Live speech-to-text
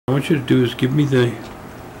I want you to do is give me the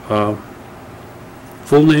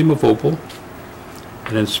full name of Opal,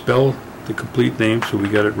 and then spell the complete name so we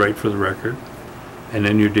got it right for the record, and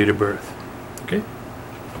then your date of birth. Okay?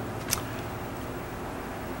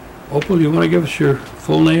 Opal, you want to give us your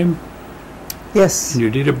full name? Yes. And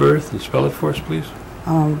your date of birth, and spell it for us, please?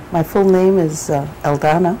 My full name is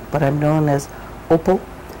Aldona, but I'm known as Opal.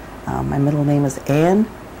 My middle name is Ann,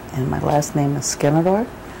 and my last name is Skenandore.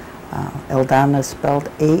 Aldona is spelled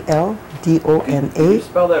A-L-D-O-N-A. Can you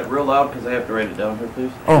spell that real loud, because I have to write it down here,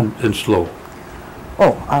 please? Oh. And slow.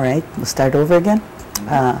 Oh, all right. We'll start over again.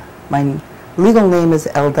 My legal name is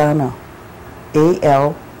Aldona,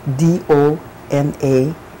 A-L-D-O-N-A,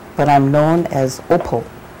 but I'm known as Opal,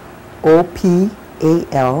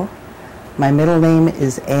 O-P-A-L. My middle name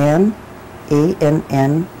is Ann,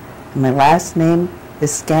 A-N-N, and my last name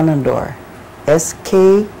is Skenandore,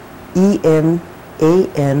 S-K-E-N-A-N-D-O-R-E.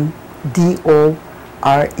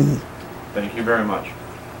 Thank you very much.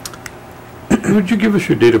 Would you give us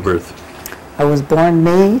your date of birth? I was born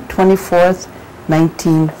May 24th,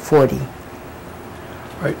 1940. All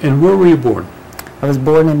right, and where were you born? I was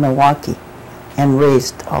born in Milwaukee and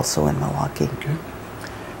raised also in Milwaukee. Okay.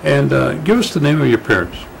 And give us the name of your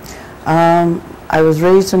parents. I was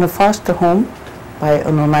raised in a foster home by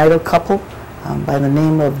an Oneida couple by the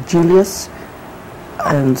name of Julius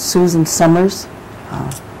and Susan Summers.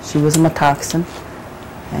 She was a Metoxen,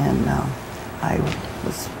 and I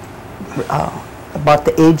was about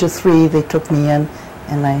the age of 3. They took me in,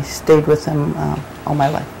 and I stayed with them all my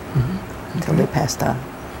life until they passed on.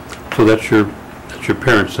 So that's your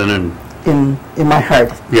parents then, In my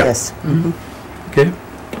heart, yeah. Yes. Okay.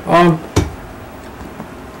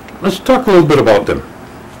 Let's talk a little bit about them.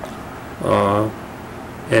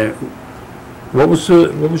 And what was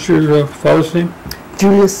your father's name?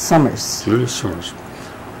 Julius Summers. Julius Summers.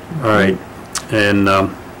 All right. And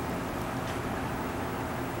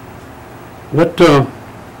what do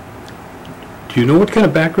you know? What kind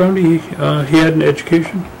of background he had in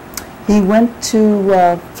education? He went to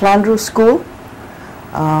Flandreau School.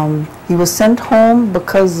 He was sent home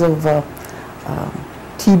because of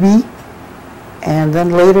TB, and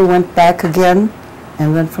then later went back again,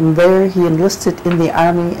 and then from there he enlisted in the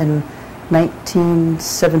Army in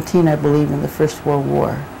 1917, I believe, in the First World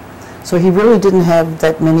War. So he really didn't have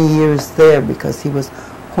that many years there because he was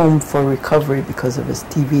home for recovery because of his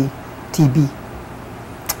TB.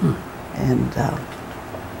 And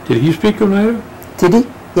did he speak Oneida? did he?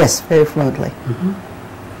 Yes, very fluently.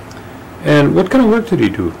 And what kind of work did he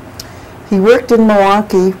do? He worked in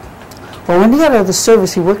Milwaukee. Well, when he got out of the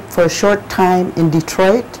service, he worked for a short time in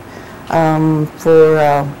Detroit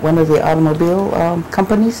for one of the automobile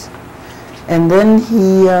companies. And then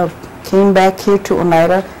he came back here to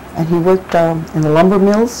Oneida, and he worked in the lumber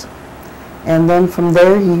mills. And then from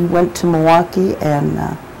there, he went to Milwaukee, and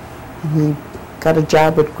he got a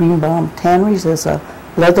job at Greenbaum Tanneries as a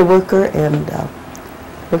leather worker, and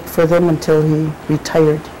worked for them until he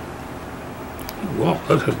retired. Well,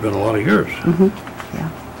 that has been a lot of years. Yeah.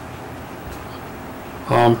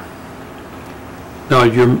 Now,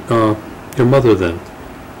 your mother then,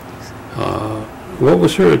 what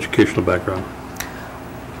was her educational background?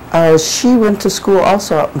 She went to school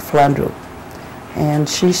also out in Flandreau, and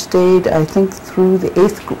she stayed, I think, through the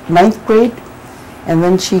 9th grade, and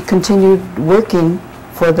then she continued working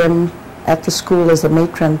for them at the school as a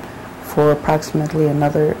matron for approximately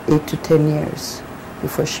another 8 to 10 years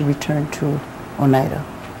before she returned to Oneida.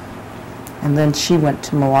 And then she went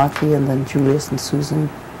to Milwaukee, and then Julius and Susan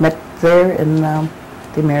met there, and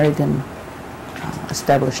they married and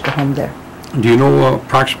established a home there. Do you know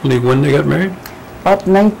approximately when they got married? About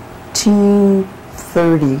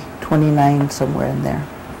 1930, 29, somewhere in there.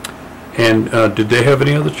 And did they have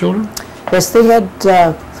any other children? Yes, they had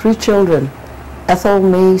 3 children. Ethel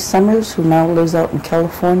May Summers, who now lives out in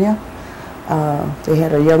California. They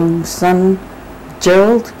had a young son,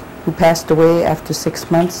 Gerald, who passed away after 6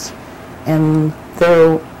 months, and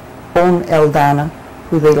their own Aldona,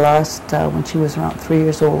 who they lost when she was around 3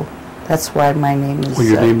 years old. That's why my name is... Well,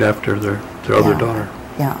 you're named after their other daughter.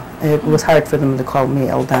 Yeah, it was hard for them to call me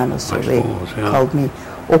Aldona, so they called me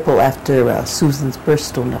Opal after Susan's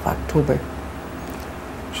birthstone of October.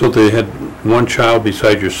 So they had one child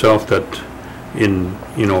besides yourself that,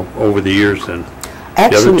 over the years then?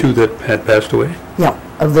 Actually, the other 2 that had passed away? Yeah,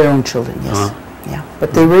 of their own children, yes. Yeah,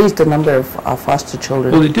 but they raised a number of foster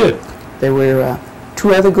children. Well, they did. There were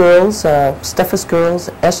 2 other girls, Stepha's girls,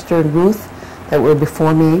 Esther and Ruth, that were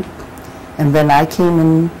before me. And then I came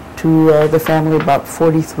into the family about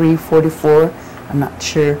 43, 44. I'm not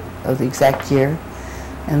sure of the exact year.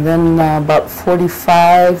 And then about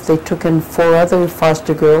 45, they took in 4 other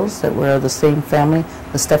foster girls that were of the same family,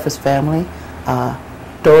 the Steffes family,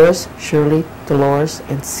 Doris, Shirley, Dolores,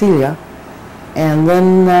 and Celia. And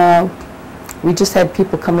then we just had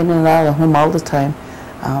people coming in and out of the home all the time.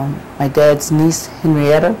 My dad's niece,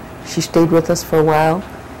 Henrietta, she stayed with us for a while.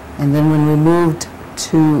 And then when we moved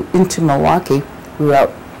into Milwaukee, we were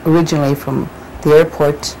out originally from the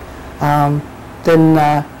airport,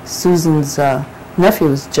 then Susan's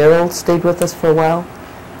nephews, Gerald, stayed with us for a while.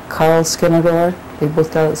 Carl Skenandore, they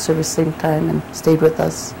both got out of service at the same time and stayed with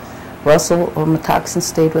us. Russell or Metoxen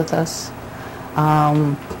stayed with us.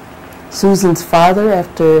 Susan's father,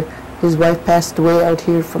 after his wife passed away out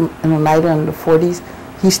here in Oneida in the 40s,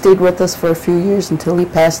 he stayed with us for a few years until he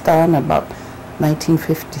passed on about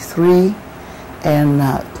 1953. And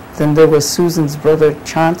then there was Susan's brother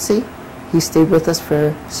Chauncey. He stayed with us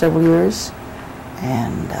for several years.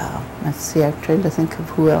 And let's see, I'm trying to think of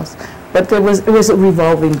who else. But it was a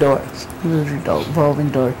revolving door. It was a revolving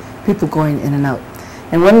door, people going in and out.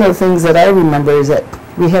 And one of the things that I remember is that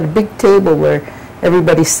we had a big table where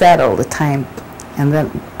everybody sat all the time. And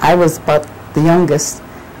then I was about the youngest.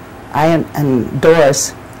 I and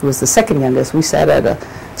Doris, who was the second youngest, we sat at a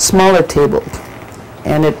smaller table.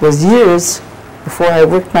 And it was years before I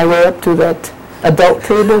worked my way up to that adult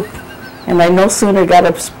table. And I no sooner got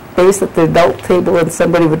up space at the adult table and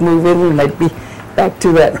somebody would move in and I'd be back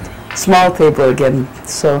to that small table again.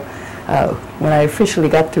 So when I officially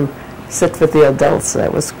got to sit with the adults,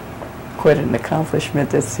 that was quite an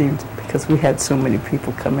accomplishment, it seemed, because we had so many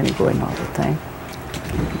people coming and going all the time.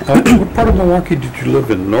 What part of Milwaukee did you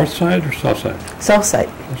live in, north side or south side? South side.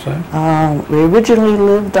 South side? We originally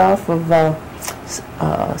lived off of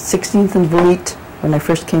 16th and Bullitt when I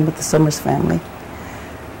first came with the Summers family.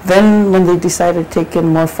 Then when they decided to take in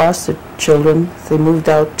more foster children, they moved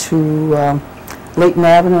out to Layton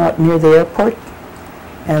Avenue out near the airport.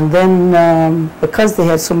 And then because they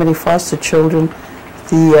had so many foster children,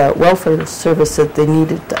 the welfare service said they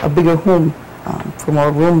needed a bigger home for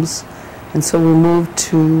more rooms. And so we moved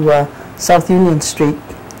to South Union Street,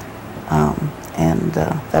 and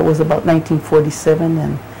that was about 1947,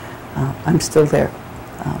 and I'm still there.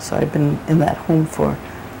 So I've been in that home for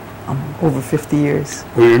over 50 years.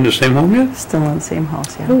 Were you in the same home yet? Still in the same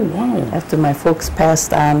house, yeah. Oh, wow. After my folks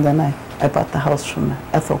passed on, then I bought the house from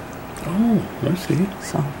Ethel. Oh, I see.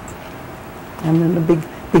 So I'm in a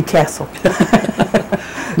big castle.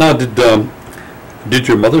 Now, did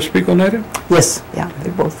your mother speak Oneida? Yes, yeah,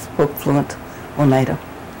 they both spoke fluent Oneida.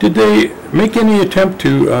 Did they make any attempt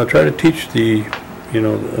to try to teach the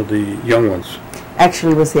young ones?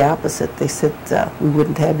 Actually, it was the opposite. They said we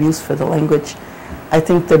wouldn't have use for the language. I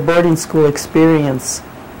think their boarding school experience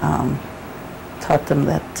taught them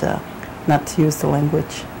that not to use the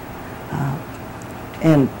language.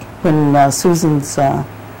 And when Susan's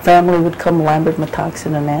family would come, Lambert,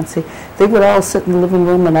 Metoxen, and Nancy, they would all sit in the living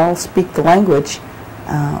room and all speak the language.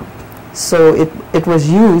 So it was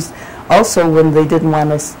used also when they didn't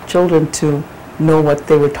want us children to know what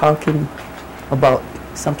they were talking about.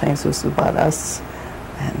 Sometimes it was about us,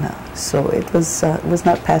 and so it was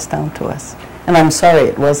not passed down to us. And I'm sorry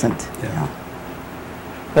it wasn't. Yeah. You know.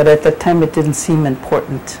 But at that time it didn't seem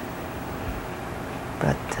important.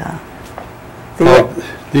 But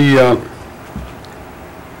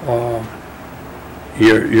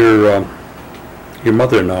your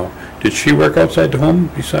mother now, did she work outside the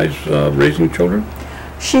home besides raising children?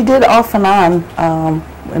 she did off and on.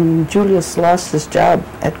 When Julius lost his job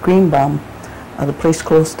at Greenbaum, the place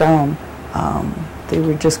closed down. They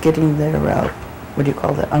were just getting their, what do you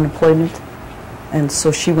call that, unemployment. And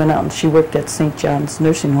so she went out and she worked at St. John's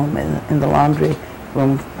Nursing Home in the laundry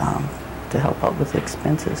room to help out with the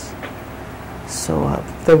expenses. So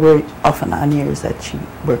there were off and on years that she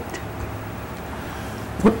worked.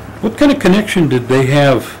 What kind of connection did they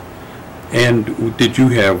have, and did you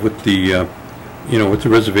have with the, with the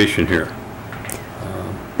reservation here?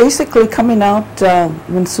 Basically, coming out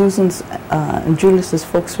when Susan's and Julius's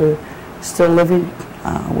folks were still living,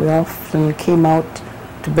 we often came out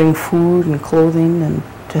to bring food and clothing and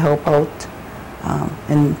to help out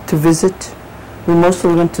and to visit. We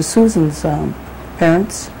mostly went to Susan's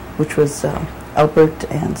parents, which was Albert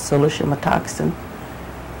and Celicia Metoxen,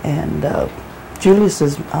 and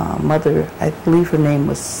Julius's mother, I believe her name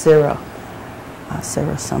was Sarah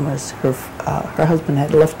Summers. Her husband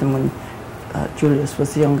had left him when Julius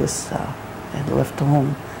was the youngest, had left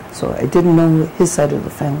home. So I didn't know his side of the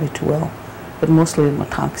family too well, but mostly the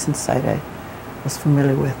Metoxen side I was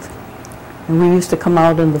familiar with. And we used to come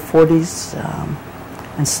out in the 40s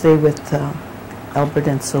and stay with Albert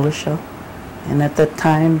and Celicia. And at that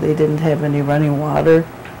time, they didn't have any running water.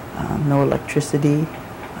 no electricity.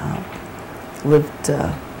 Lived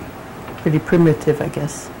pretty primitive, I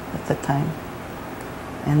guess, at the time.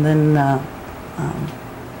 And then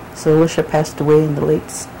so Alicia passed away in the late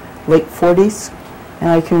 40s, and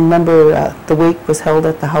I can remember the wake was held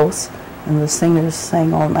at the house, and the singers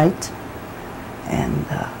sang all night. And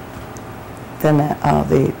then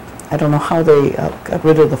I don't know how they got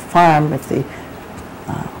rid of the farm, if they,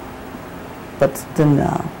 but then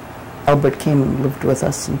Albert came and lived with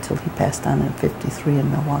us until he passed on in '53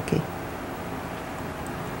 in Milwaukee.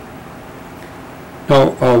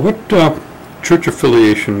 Now, what church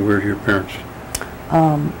affiliation were your parents?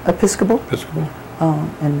 Episcopal. Episcopal?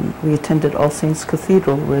 And we attended All Saints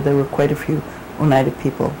Cathedral, where there were quite a few Oneida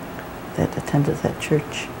people that attended that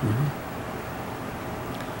church.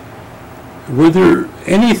 Were there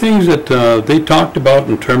any things that they talked about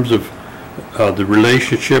in terms of the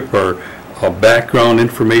relationship or background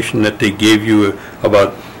information that they gave you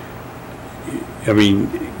about, I mean,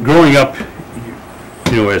 growing up,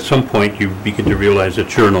 you know, at some point you begin to realize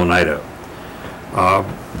that you're an Oneida.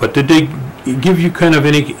 But did they give you kind of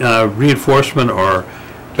any reinforcement or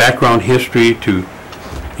background history to,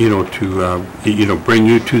 bring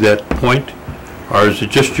you to that point? Or is it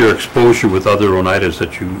just your exposure with other Oneidas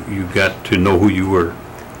that you got to know who you were?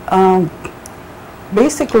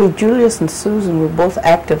 Basically, Julius and Susan were both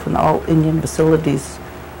active in all Indian facilities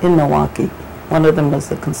in Milwaukee. One of them was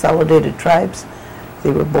the Consolidated Tribes.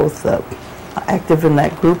 They were both active in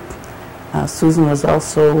that group. Susan was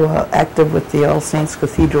also active with the All Saints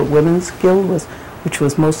Cathedral Women's Guild, which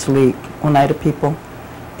was mostly Oneida people.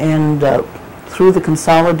 And through the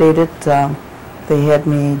Consolidated, they had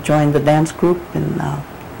me join the dance group in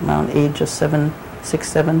around age of 6,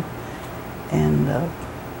 7. And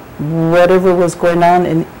whatever was going on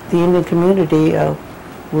in the Indian community,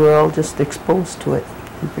 we were all just exposed to it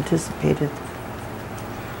and participated.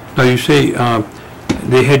 Now you say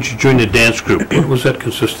they had you join the dance group. What was that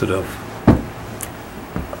consisted of?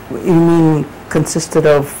 You mean consisted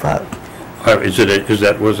of?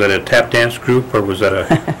 Was that a tap dance group, or was that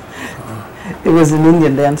a? It was an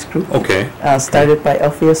Indian dance group. Okay. Started by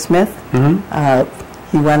Alpheus Smith.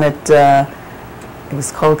 He wanted. It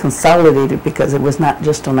was called Consolidated because it was not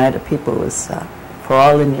just Oneida people. It was for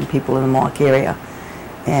all Indian people in the Milwaukee area,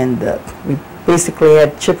 and we basically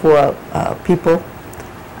had Chippewa people,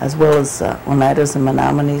 as well as Oneidas and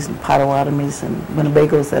Menominees and Potawatomis and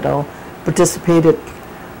Winnebagos that all participated.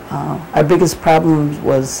 Our biggest problem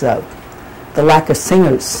was the lack of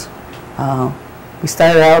singers. We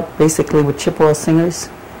started out basically with Chippewa singers,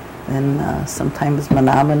 and sometimes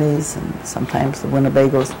Menominees and sometimes the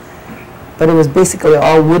Winnebagos. But it was basically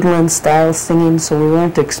all woodland style singing, so we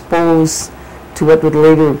weren't exposed to what would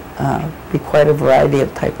later be quite a variety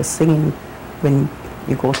of type of singing when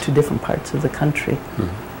you go to different parts of the country.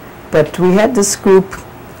 But we had this group,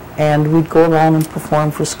 and we'd go around and perform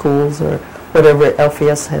for schools or whatever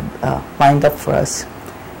Alpheus had lined up for us.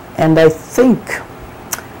 And I think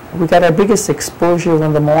we got our biggest exposure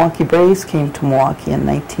when the Milwaukee Braves came to Milwaukee in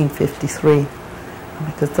 1953,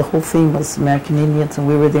 because the whole theme was American Indians, and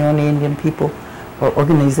we were the only Indian people or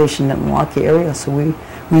organization in the Milwaukee area, so we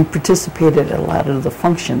participated in a lot of the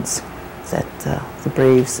functions that the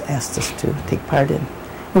Braves asked us to take part in.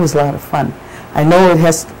 It was a lot of fun. I know it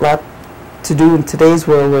has a lot to do in today's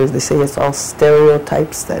world where they say it's all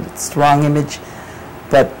stereotypes, that it's the wrong image,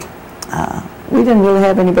 but we didn't really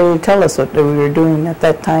have anybody to tell us what we were doing at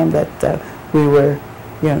that time, that we were,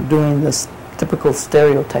 doing this typical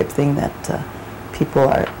stereotype thing that people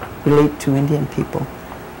relate to Indian people.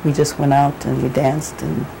 We just went out and we danced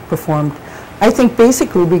and performed. I think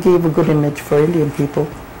basically we gave a good image for Indian people.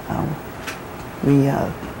 We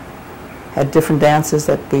had different dances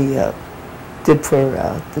that we did for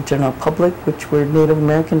the general public, which were Native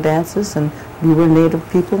American dances, and we were Native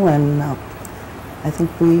people, and I think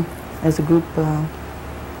we, as a group,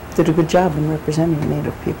 did a good job in representing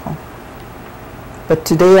Native people. But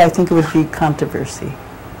today I think it would be controversy.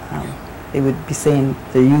 They would be saying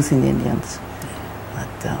they're using Indians.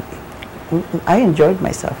 But I enjoyed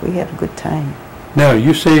myself. We had a good time. Now,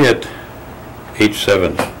 you say at age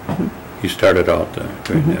 7, you started out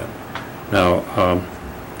doing that. Now,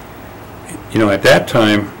 at that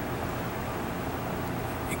time,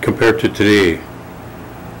 compared to today,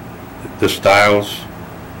 the styles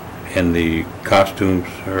and the costumes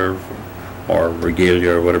or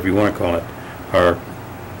regalia or whatever you want to call it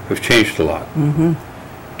have changed a lot.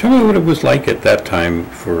 Tell me what it was like at that time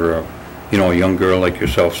for a young girl like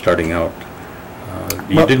yourself starting out.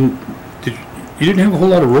 You didn't have a whole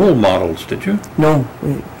lot of role models, did you? No,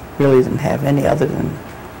 we really didn't have any other than,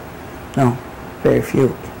 very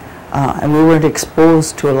few. and we weren't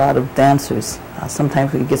exposed to a lot of dancers.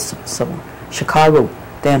 Sometimes we'd get some Chicago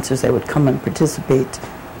dancers that would come and participate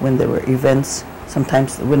when there were events,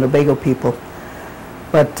 sometimes the Winnebago people.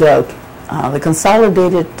 But the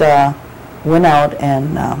Consolidated went out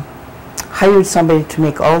and hired somebody to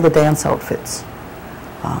make all the dance outfits.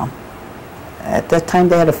 At that time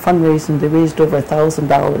they had a fundraising. They raised over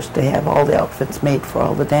 $1,000 to have all the outfits made for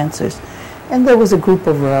all the dancers. And there was a group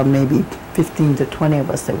of maybe 15 to 20 of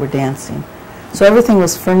us that were dancing. So everything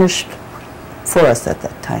was furnished for us at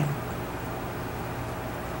that time.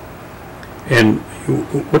 And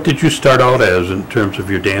what did you start out as in terms of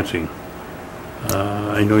your dancing?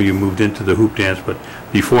 I know you moved into the hoop dance, but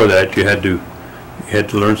before that you had to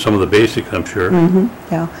learn some of the basics, I'm sure.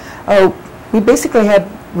 Yeah. We basically had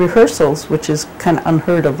rehearsals, which is kind of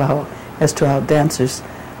unheard of as to how dancers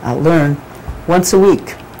learn, once a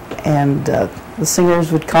week. And the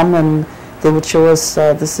singers would come and they would show us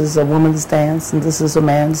this is a woman's dance and this is a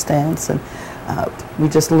man's dance, and we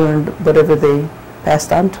just learned whatever they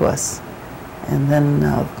passed on to us. And then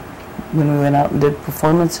when we went out and did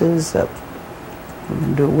performances, we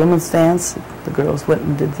would do a women's dance. The girls went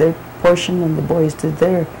and did their portion and the boys did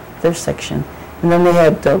their section. And then they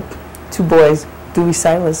had two boys. Dewey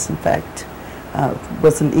Silas, in fact,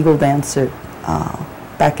 was an eagle dancer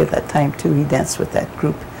back at that time too. He danced with that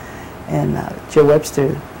group. And Joe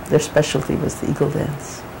Webster, their specialty was the eagle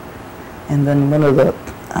dance. And then one of the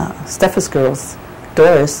Steffes girls,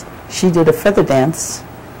 Doris, she did a feather dance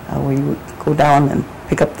where you would go down and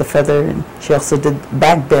pick up the feather, and she also did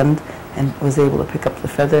back bend and was able to pick up the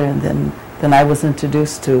feather. And then I was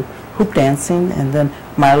introduced to hoop dancing, and then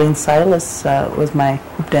Marlene Silas was my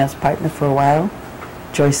hoop dance partner for a while,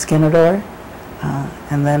 Joyce Skenandore,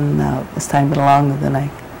 and then as time went along, then I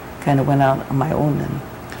kind of went out on my own and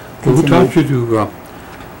Who taught you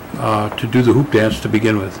to do the hoop dance to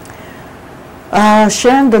begin with?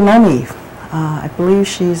 Sharon Dononi, I believe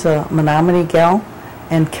she's a Menominee gal,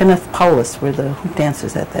 and Kenneth Paulus were the hoop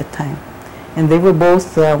dancers at that time. And they were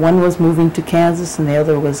both, one was moving to Kansas and the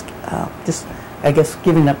other was just, I guess,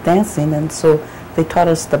 giving up dancing, and so they taught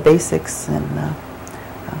us the basics and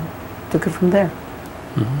took it from there.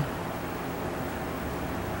 Mm-hmm.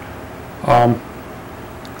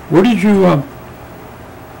 Where did you,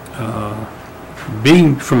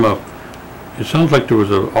 being from it sounds like there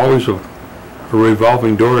was always a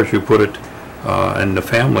revolving door, as you put it, in the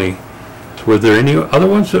family. Were there any other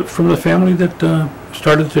ones from the family that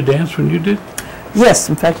started to dance when you did? Yes,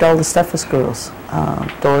 in fact, all the Steffes girls,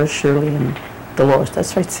 Doris, Shirley, and Dolores.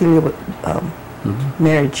 That's right, Celia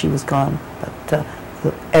married, she was gone. But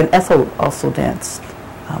and Ethel also danced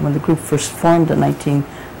when the group first formed in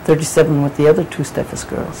 1937 with the other two Steffes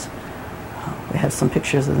girls. We have some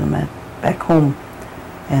pictures of them back home.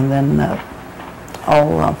 And then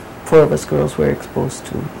all four of us girls were exposed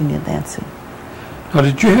to Indian dancing. Now,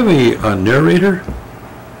 did you have a narrator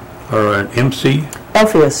or an MC?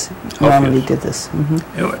 Alpheus normally did this.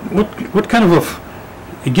 What kind of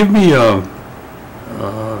give me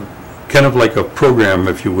kind of like a program,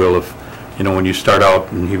 if you will, if when you start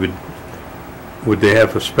out, and would they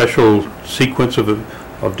have a special sequence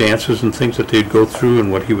of dances and things that they'd go through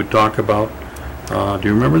and what he would talk about? Do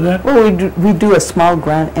you remember that? Well, we do a small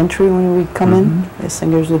grand entry when we come in. The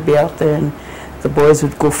singers would be out there, and the boys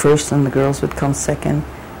would go first and the girls would come second,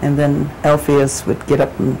 and then Alpheus would get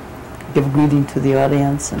up and give a greeting to the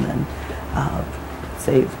audience, and then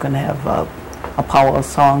say we're going to have a powwow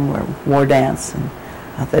song or war dance, and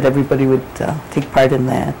that everybody would take part in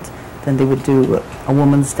that. Then they would do a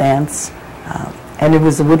woman's dance, and it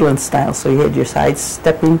was the woodland style, so you had your side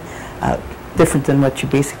stepping, different than what you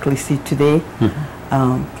basically see today.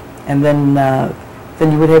 And then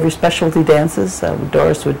you would have your specialty dances.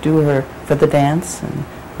 Doris would do her feather dance, and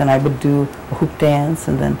then I would do a hoop dance,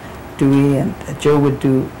 and then Dewey and Joe would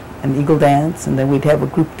do an eagle dance, and then we'd have a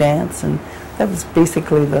group dance, and that was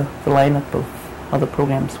basically the lineup of how the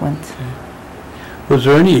programs went. Okay. Was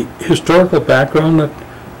there any historical background that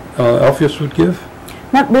Alpheus would give?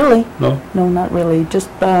 Not really. No? No, not really. Just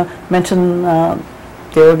mention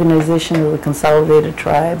the organization of the Consolidated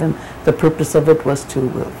Tribe, and the purpose of it was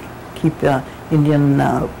to keep Indian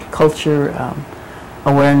culture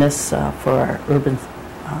awareness for our urban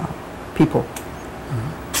people.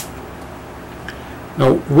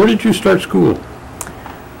 Now, where did you start school?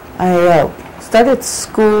 I started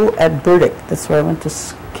school at Burdick. That's where I went to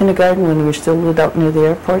kindergarten when we were still lived out near the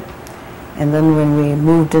airport. And then when we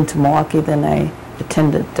moved into Milwaukee, then I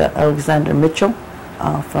attended Alexander Mitchell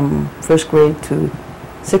from first grade to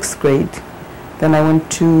sixth grade. Then I went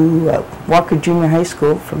to Walker Junior High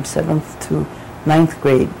School from 7th to 9th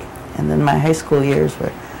grade. And then my high school years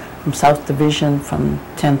were from South Division from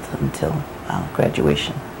 10th until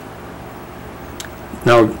graduation.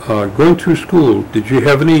 Now, going through school, did you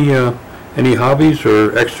have any hobbies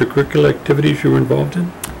or extracurricular activities you were involved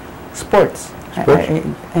in? Sports. Sports? I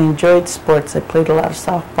enjoyed sports. I played a lot of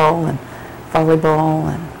softball and volleyball,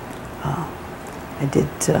 and I did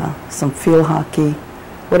some field hockey,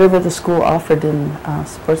 whatever the school offered in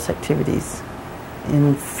sports activities.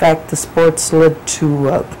 In fact, the sports led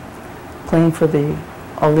to playing for the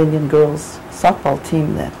All-Indian girls softball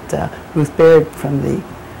team that Ruth Baird from the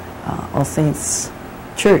All Saints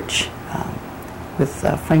Church, with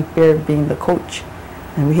Frank Baird being the coach.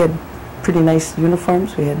 And we had pretty nice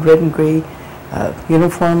uniforms. We had red and gray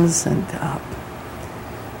uniforms, and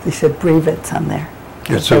they said Bravettes on there.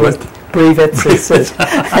 Yes, so what? Bravettes, it says,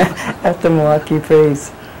 after Milwaukee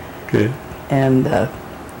Praise. Okay. And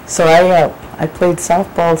so I played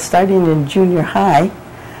softball starting in junior high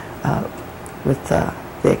with the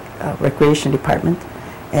recreation department,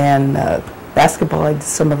 and basketball, I did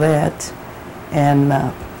some of that. And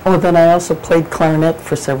then I also played clarinet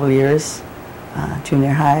for several years.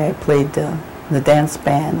 Junior high, I played the dance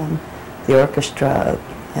band and the orchestra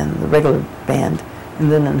and the regular band.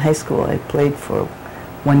 And then in high school, I played for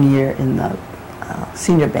 1 year in the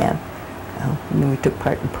senior band. And then we took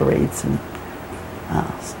part in parades and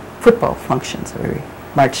football functions where we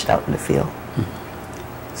marched out in the field.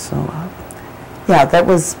 Mm-hmm. So, yeah, that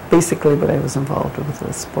was basically what I was involved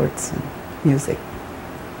with sports and music.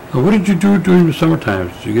 Now, what did you do during the summer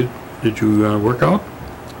times? Did you work out?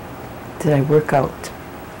 Did I work out?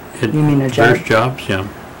 You mean a job? Various jobs, yeah.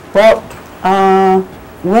 Well,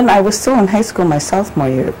 when I was still in high school, my sophomore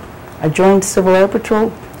year, I joined Civil Air Patrol,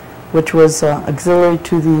 which was auxiliary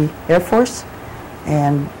to the Air Force,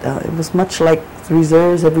 and it was much like the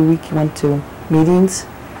reserves. Every week you went to meetings,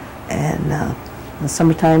 and in the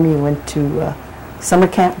summertime you went to summer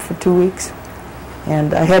camp for 2 weeks.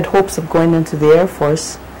 And I had hopes of going into the Air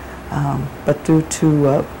Force, but due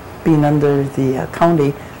to being under the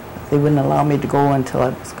county, they wouldn't allow me to go until I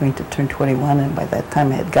was going to turn 21, and by that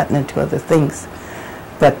time I had gotten into other things.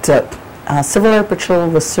 But Civil Air Patrol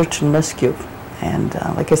was search and rescue, and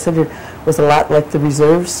like I said, it was a lot like the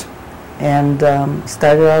reserves, and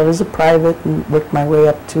started out as a private and worked my way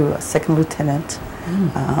up to a second lieutenant.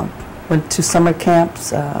 Went to summer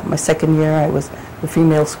camps. My second year I was the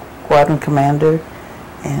female squadron commander,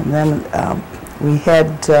 and then we had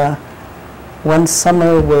one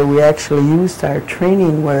summer where we actually used our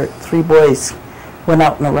training where 3 boys went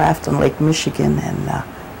out in a raft on Lake Michigan, and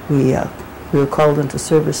we were called into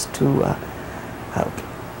service to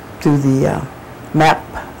do the map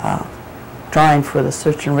drawing for the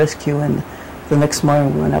search and rescue, and the next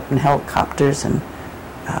morning we went up in helicopters and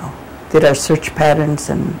did our search patterns,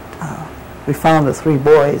 and we found the 3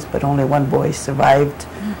 boys, but only 1 boy survived.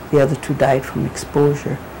 The other 2 died from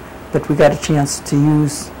exposure. But we got a chance to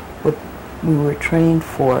use what we were trained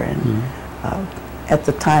for, and at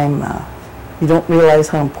the time you don't realize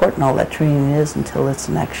how important all that training is until it's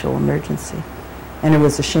an actual emergency. And it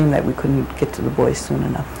was a shame that we couldn't get to the boys soon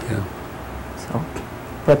enough. Yeah. So,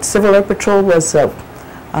 but Civil Air Patrol was,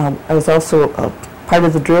 I was also part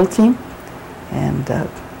of the drill team, and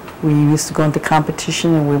we used to go into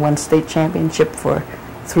competition, and we won state championship for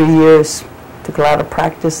 3 years. Took a lot of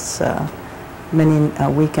practice, many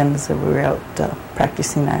weekends that we were out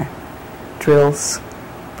practicing our drills.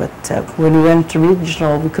 But when we went to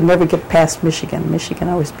regional, we could never get past Michigan. Michigan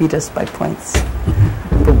always beat us by points.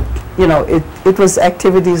 But, you know, it was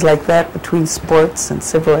activities like that between sports and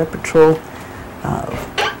Civil Air Patrol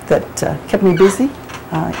that kept me busy,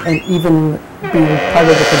 and even being part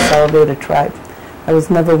of the Consolidated Tribe. I was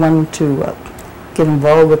never one to get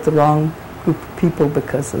involved with the wrong group of people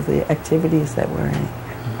because of the activities that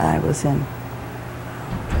I was in.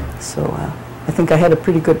 So I think I had a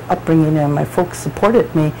pretty good upbringing, and my folks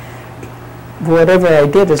supported me whatever I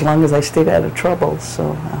did as long as I stayed out of trouble.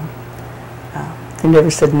 So they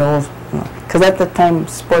never said no, because at that time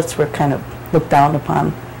sports were kind of looked down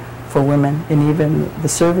upon for women, and even the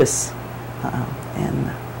service.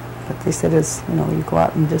 But they said, you go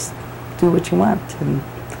out and just do what you want, and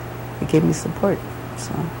they gave me support.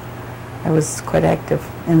 So I was quite active.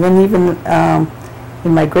 And then even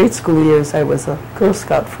in my grade school years, I was a Girl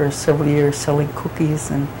Scout for several years, selling cookies,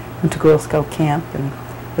 and went to Girl Scout camp and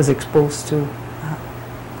was exposed to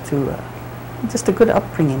just a good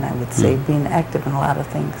upbringing, I would say, being active in a lot of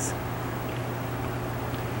things.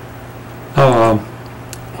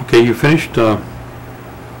 Okay, you finished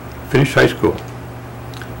high school,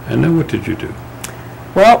 and then what did you do?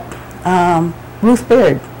 Well, Ruth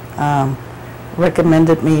Baird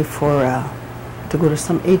recommended me to go to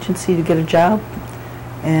some agency to get a job,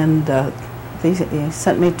 and they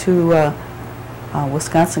sent me to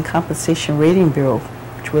Wisconsin Compensation Rating Bureau,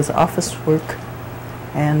 which was office work,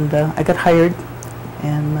 and I got hired,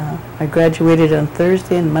 and I graduated on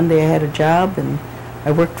Thursday, and Monday I had a job, and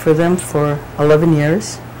I worked for them for 11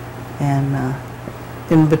 years, and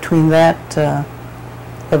in between that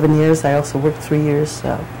 11 years I also worked 3 years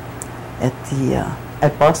at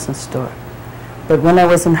Boston store. But when I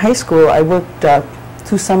was in high school, I worked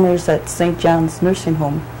 2 summers at St. John's Nursing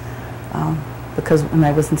Home, because when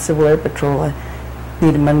I was in Civil Air Patrol, I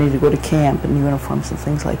needed money to go to camp and uniforms and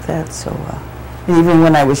things like that. So, and even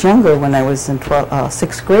when I was younger, when I was in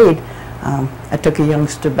 6th grade, I took a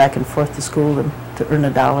youngster back and forth to school to earn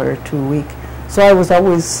 $1 or $2 a week. So I was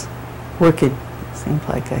always working. It seemed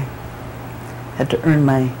like I had to earn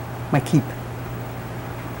my keep.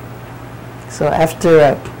 So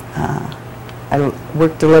after I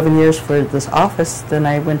worked 11 years for this office, then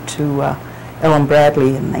I went to Ellen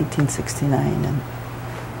Bradley in 1969 and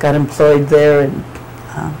got employed there, and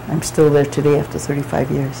I'm still there today after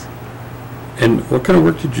 35 years. And what kind of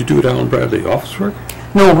work did you do at Ellen Bradley? Office work?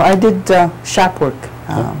 No, I did shop work.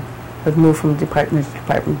 I've moved from department to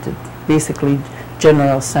department to basically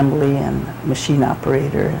general assembly and machine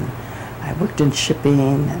operator, and I worked in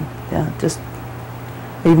shipping, and I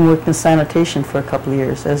even worked in sanitation for a couple of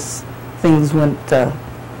years. As things went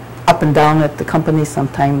up and down at the company,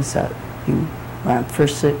 sometimes you were on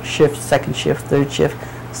first shift, second shift, third shift.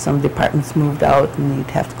 Some departments moved out and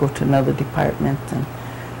you'd have to go to another department, and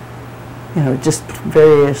just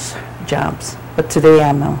various jobs. But today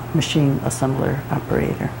I'm a machine assembler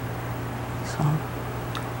operator. So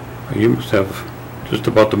you must have just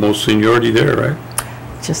about the most seniority there, right?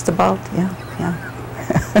 just about, yeah.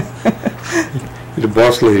 You're the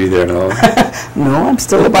boss lady there now. No, I'm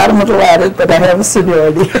still the bottom of the ladder, but I have a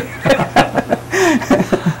seniority.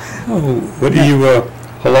 What do you?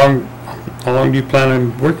 How long do you plan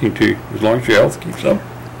on working to? As long as your health keeps up.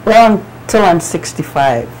 Well, until I'm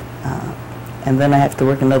 65, and then I have to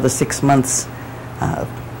work another 6 months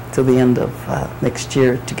till the end of next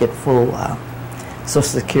year to get full Social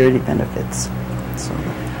Security benefits. So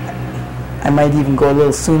I might even go a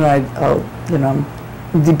little sooner. I'm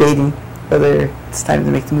debating whether it's time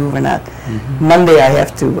to make the move or not. Mm-hmm. Monday I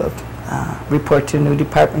have to report to a new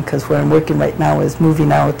department, because where I'm working right now is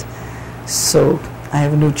moving out. So I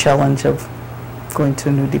have a new challenge of going to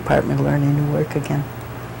a new department, learning new work again.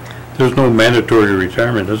 There's no mandatory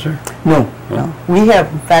retirement, is there? No. We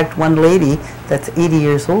have, in fact, one lady that's 80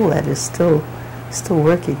 years old that is still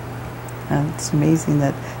working. And it's amazing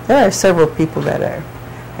that there are several people that are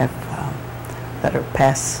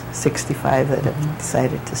past 65 that have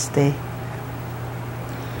decided to stay.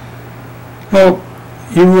 Well,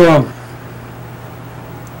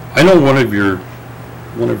 I know one of your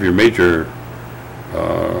major,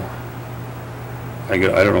 I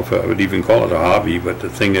don't know if I would even call it a hobby, but the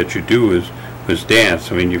thing that you do is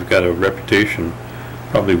dance. I mean, you've got a reputation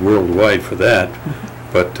probably worldwide for that.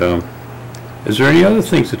 Mm-hmm. But is there any other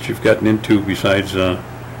things that you've gotten into besides that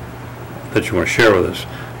you want to share with us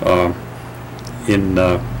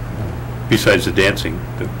besides the dancing?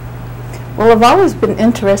 Well, I've always been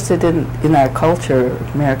interested in our culture,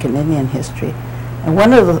 American Indian history. And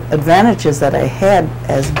one of the advantages that I had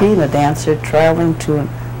as being a dancer, traveling to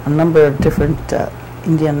a number of different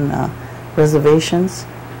Indian reservations,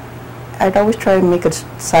 I'd always try to make a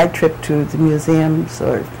side trip to the museums,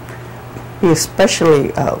 or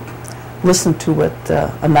especially listen to what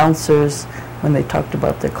announcers, when they talked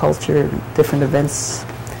about their culture, different events.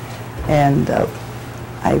 And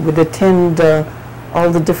I would attend all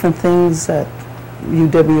the different things at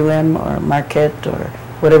UWM or Marquette or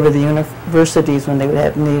whatever the universities, when they would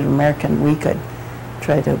have Native American Week. I'd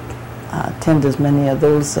try to attend as many of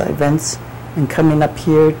those events, and coming up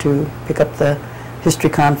here to pick up the history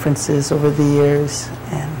conferences over the years,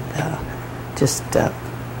 and just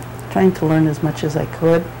trying to learn as much as I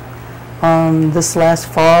could. This last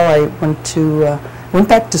fall I went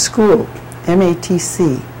back to school,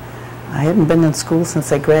 MATC. I hadn't been in school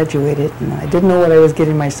since I graduated, and I didn't know what I was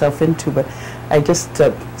getting myself into, but I just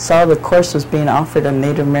saw the course was being offered on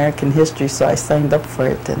Native American history, so I signed up for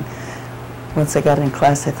it. And once I got in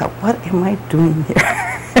class, I thought, what am I doing here?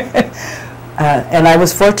 And I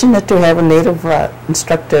was fortunate to have a Native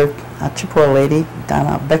instructor, a Chippewa lady,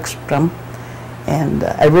 Donna Beckstrom, and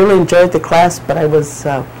I really enjoyed the class, but I was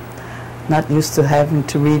not used to having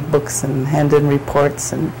to read books and hand in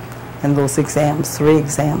reports and those exams, 3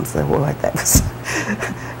 exams. That was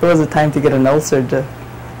it was a time to get an ulcer.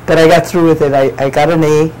 But I got through with it. I got an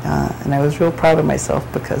A, and I was real proud of myself,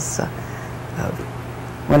 because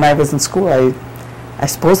when I was in school, I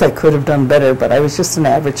suppose I could have done better, but I was just an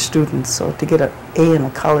average student, so to get an A in a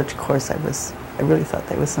college course, I really thought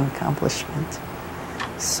that was an accomplishment.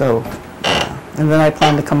 So, and then I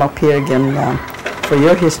plan to come up here again for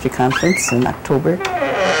your history conference in October.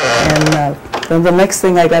 And then the next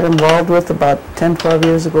thing I got involved with about 10, 12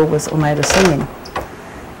 years ago was Oneida Singing.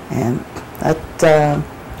 And that,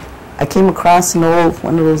 I came across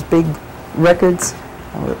one of those big records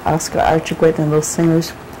with Oscar Archibald and those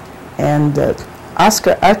singers. And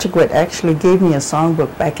Oscar Archibald actually gave me a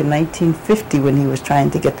songbook back in 1950 when he was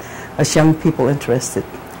trying to get us young people interested.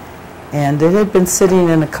 And it had been sitting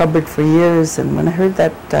in a cupboard for years, and when I heard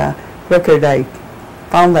that record, I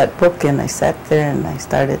found that book and I sat there and I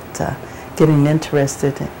started getting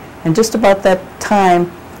interested. And just about that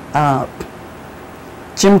time,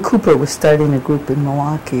 Jim Cooper was starting a group in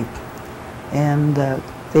Milwaukee, and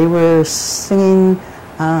they were singing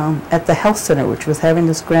at the health center, which was having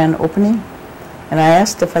this grand opening. And I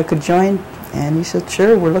asked if I could join, and he said,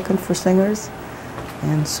 sure, we're looking for singers.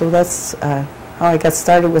 And so that's how I got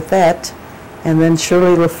started with that. And then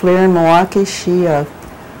Shirley LaFleur in Milwaukee, she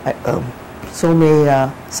sold me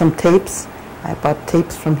some tapes. I bought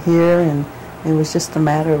tapes from here, and it was just a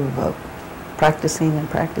matter of practicing and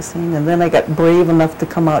practicing. And then I got brave enough to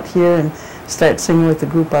come out here and start singing with the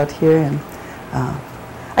group out here. And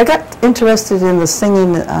I got interested in the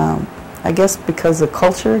singing, I guess, because of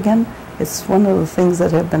culture again. It's one of the things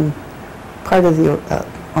that have been part of the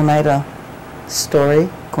Oneida story,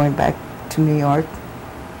 going back to New York,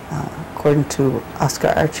 according to Oscar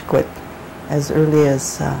Archibald. As early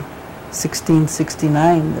as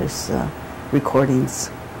 1669, there's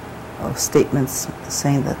recordings of statements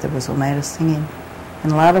saying that there was Oneida singing.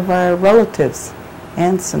 And a lot of our relatives,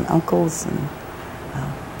 aunts and uncles and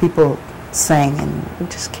people sang, and we're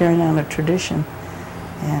just carrying on a tradition.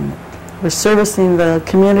 And we're servicing the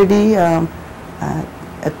community at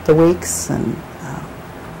the wakes, and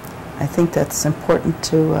I think that's important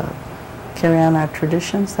to carry on our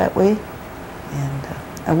traditions that way. And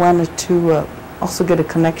I wanted to also get a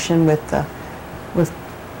connection with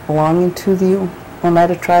belonging to the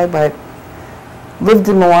Oneida tribe. I lived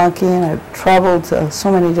in Milwaukee and I've traveled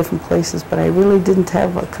so many different places, but I really didn't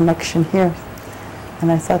have a connection here.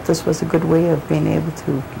 And I thought this was a good way of being able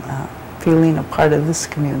to feeling a part of this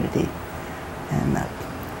community. And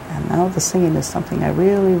now the singing is something I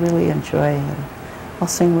really, really enjoy. And I'll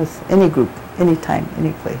sing with any group, anytime,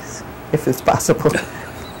 any place, if it's possible.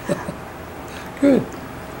 Good.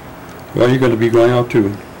 Well, you're going to be going out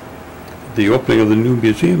to the opening of the new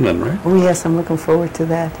museum then, right? Oh yes, I'm looking forward to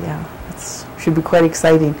that, yeah. It should be quite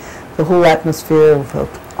exciting. The whole atmosphere of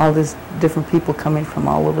all these different people coming from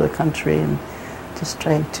all over the country, and just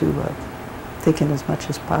trying to take in as much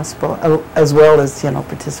as possible, as well as,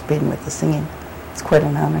 participating with the singing. It's quite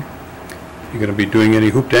an honor. You going to be doing any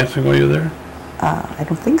hoop dancing while you're there? I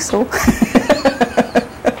don't think so.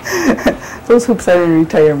 Those hoops are in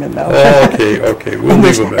retirement now. Oh, okay. We'll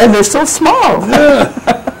leave them there. And they're so small. Yeah.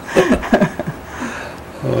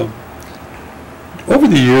 Over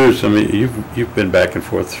the years, I mean, you've been back and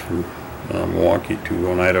forth from Milwaukee to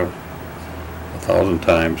Oneida 1,000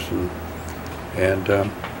 times, and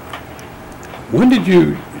when did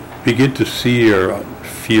you begin to see or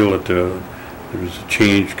feel that there was a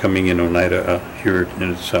change coming in Oneida here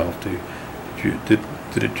in itself? Did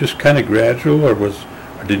it just kind of gradual, or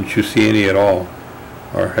didn't you see any at all,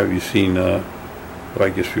 or have you seen what I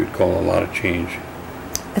guess we would call a lot of change?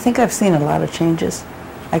 I think I've seen a lot of changes.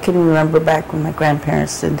 I can remember back when my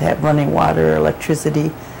grandparents didn't have running water,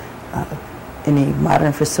 electricity, any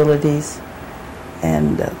modern facilities,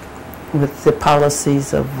 and with the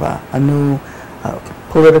policies of a new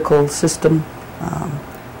political system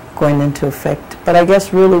going into effect. But I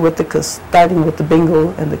guess really starting with the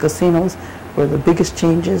bingo and the casinos were the biggest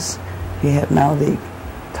changes. You have now the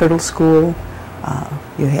Turtle School,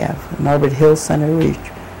 you have Norbert Hill Center, your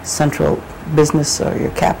central business or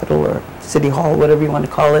your capital or city hall, whatever you want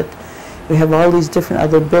to call it. We have all these different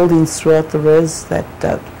other buildings throughout the res that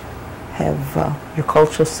have your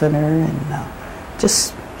cultural center, and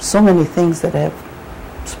just so many things that have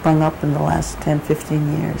sprung up in the last 10,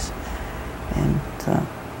 15 years. And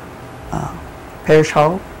Parish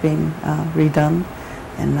Hall being redone,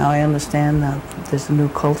 and now I understand there's a new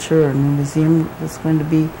culture or a new museum that's going to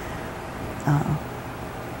be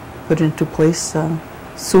put into place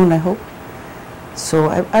soon, I hope. So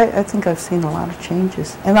I think I've seen a lot of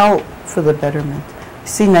changes, and all for the betterment. I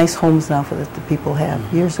see nice homes now that the people have.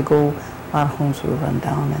 Mm-hmm. Years ago, a lot of homes were run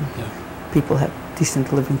down, and people have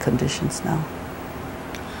decent living conditions now.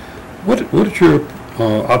 What is your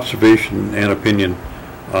observation and opinion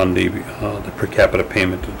on the per capita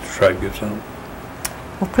payment that the tribe gives out?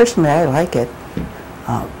 Well, personally, I like it.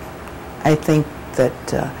 I think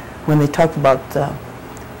that when they talk about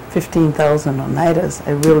 15,000 Oneidas,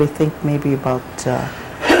 I really think maybe about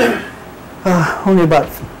only about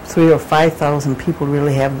 3,000 or 5,000 people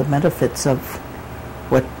really have the benefits of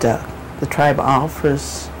what the tribe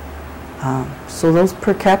offers. So those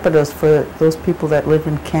per capitas for those people that live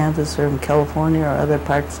in Kansas or in California or other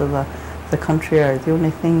parts of the country are the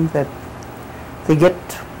only thing that they get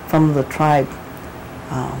from the tribe.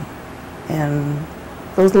 And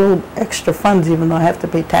those little extra funds, even though I have to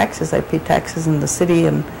pay taxes, I pay taxes in the city,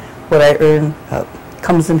 and what I earn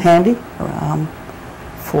comes in handy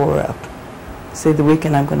for, say, the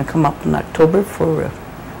weekend I'm going to come up in October for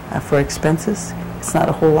expenses. It's not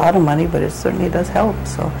a whole lot of money, but it certainly does help,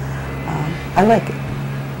 so I like it.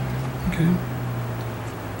 Okay.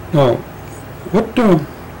 Now, what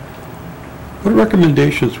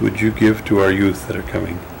recommendations would you give to our youth that are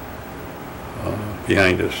coming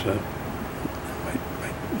behind us?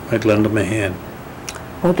 Might lend them a hand.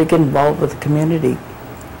 Well, to get involved with the community.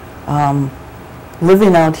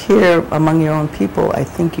 Living out here among your own people, I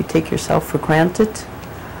think you take yourself for granted,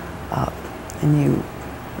 and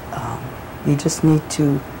you just need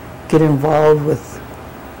to get involved with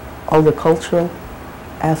all the cultural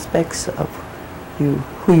aspects of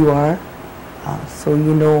who you are, so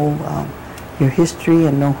you know your history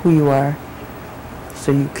and know who you are,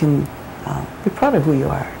 so you can be proud of who you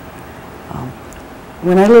are.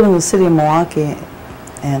 When I live in the city of Milwaukee,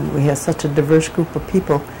 and we have such a diverse group of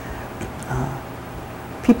people,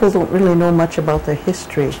 people don't really know much about their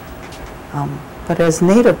history. But as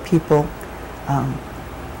Native people,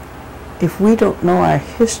 if we don't know our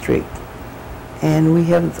history, and we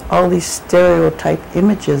have all these stereotype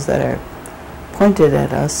images that are pointed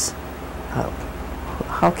at us,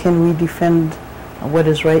 how can we defend what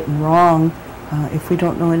is right and wrong if we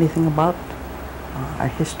don't know anything about our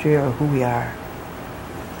history or who we are?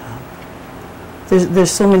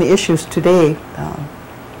 There's so many issues today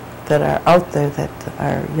that are out there that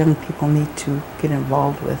our young people need to get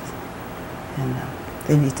involved with, and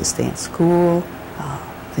they need to stay in school.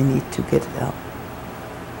 They need to get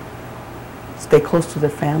stay close to their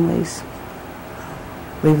families,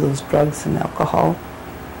 leave those drugs and alcohol,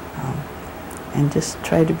 and just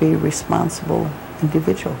try to be a responsible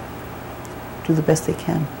individual. Do the best they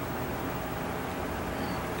can.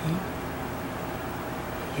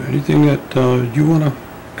 Is there anything that you want to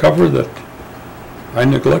cover that I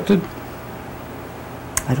neglected?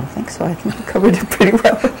 I don't think so. I think you covered it pretty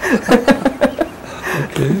well.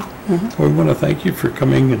 Okay. Well, we want to thank you for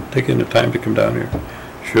coming and taking the time to come down here,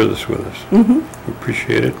 share this with us. We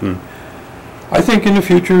appreciate it, and I think in the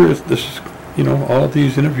future, if this is, all of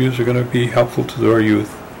these interviews are going to be helpful to our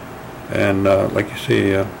youth, and like you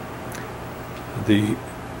say,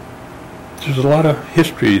 there's a lot of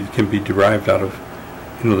history that can be derived out of,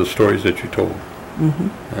 the stories that you told,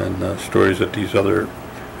 and stories that these other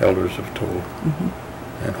elders have told,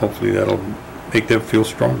 and hopefully that'll make them feel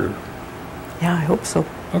stronger. Yeah, I hope so.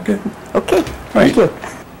 Okay. Okay. Right. Thank you.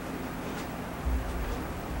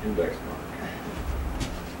 Index mark.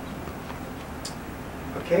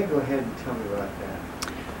 Okay, go ahead and tell me about that.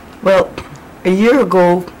 Well, a year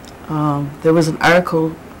ago, there was an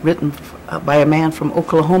article written by a man from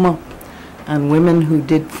Oklahoma on women who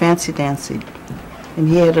did fancy dancing. And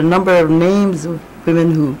he had a number of names of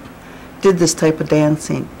women who did this type of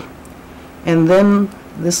dancing. And then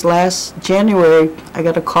this last January, I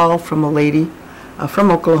got a call from a lady from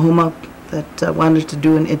Oklahoma that wanted to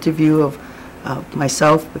do an interview of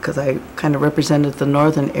myself, because I kind of represented the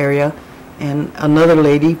northern area, and another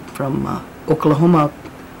lady from Oklahoma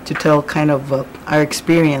to tell kind of our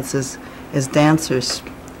experiences as dancers.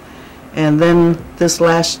 And then this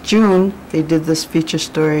last June, they did this feature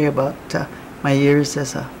story about my years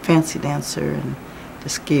as a fancy dancer, and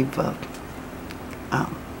just gave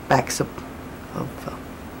backs of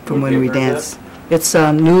from when we danced. It's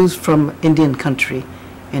news from Indian country,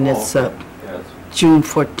 and it's June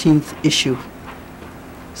 14th issue.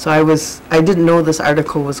 So I didn't know this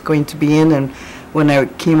article was going to be in, and when I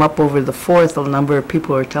came up over the 4th, a number of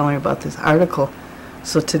people were telling me about this article.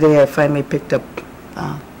 So today I finally picked up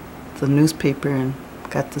the newspaper and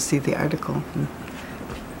got to see the article. And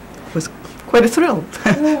it was quite a thrill to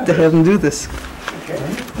have them do this. Okay.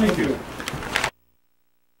 Thank you.